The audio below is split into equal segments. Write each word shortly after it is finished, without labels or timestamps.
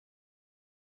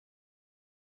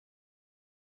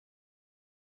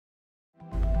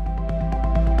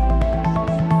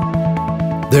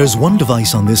There's one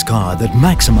device on this car that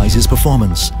maximizes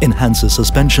performance, enhances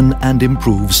suspension and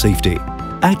improves safety.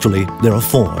 Actually, there are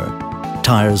four.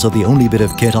 Tires are the only bit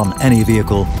of kit on any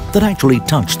vehicle that actually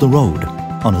touch the road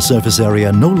on a surface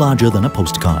area no larger than a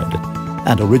postcard.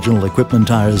 And original equipment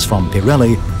tires from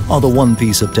Pirelli are the one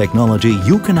piece of technology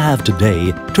you can have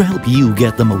today to help you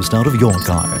get the most out of your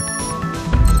car.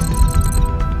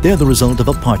 They're the result of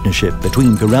a partnership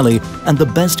between Pirelli and the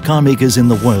best car makers in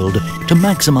the world to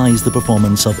maximize the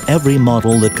performance of every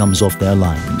model that comes off their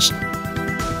lines.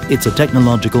 It's a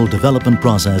technological development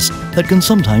process that can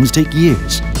sometimes take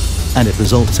years, and it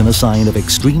results in a sign of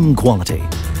extreme quality.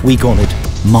 We call it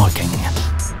marking.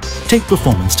 Take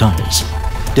performance tires.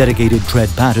 Dedicated tread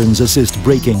patterns assist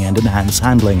braking and enhance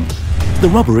handling. The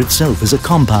rubber itself is a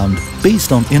compound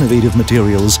based on innovative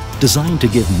materials designed to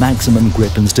give maximum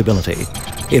grip and stability.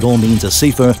 It all means a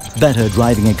safer, better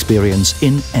driving experience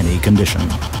in any condition.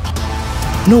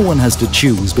 No one has to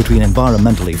choose between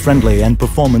environmentally friendly and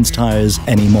performance tires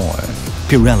anymore.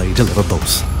 Pirelli deliver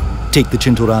both. Take the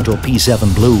Cinturato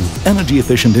P7 Blue, energy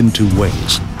efficient in two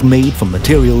ways, made from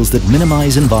materials that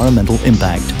minimize environmental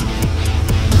impact.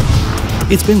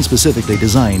 It's been specifically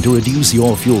designed to reduce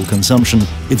your fuel consumption.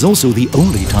 It's also the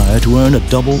only tire to earn a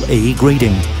AA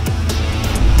grading.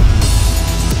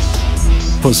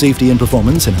 For safety and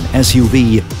performance in an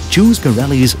SUV, choose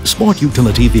Pirelli's Sport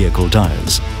Utility Vehicle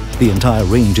tires. The entire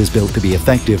range is built to be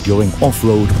effective during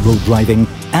off-road, road driving,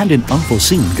 and in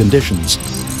unforeseen conditions.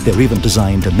 They're even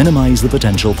designed to minimize the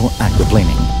potential for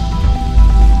aquaplaning.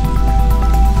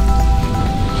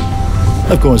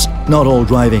 Of course, not all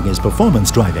driving is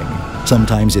performance driving.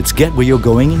 Sometimes it's get where you're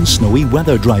going in snowy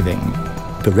weather driving.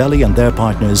 Pirelli and their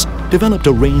partners developed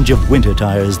a range of winter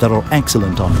tires that are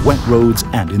excellent on wet roads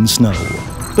and in snow,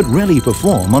 but rarely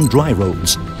perform on dry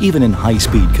roads, even in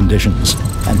high-speed conditions.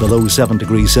 And below 7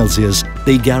 degrees Celsius,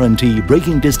 they guarantee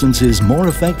braking distances more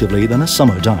effectively than a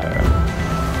summer tire.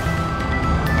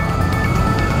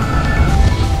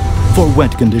 For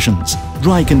wet conditions,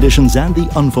 dry conditions and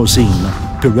the unforeseen,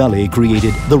 Pirelli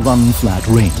created the Run Flat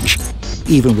range.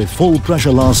 Even with full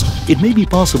pressure loss, it may be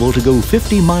possible to go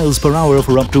 50 miles per hour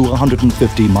for up to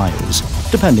 150 miles,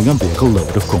 depending on vehicle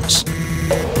load, of course.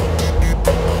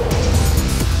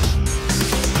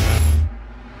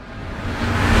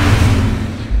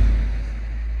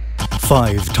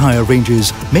 5 tire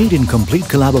ranges made in complete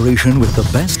collaboration with the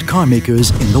best car makers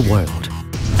in the world.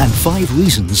 And 5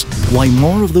 reasons why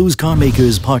more of those car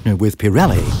makers partner with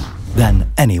Pirelli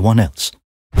than anyone else.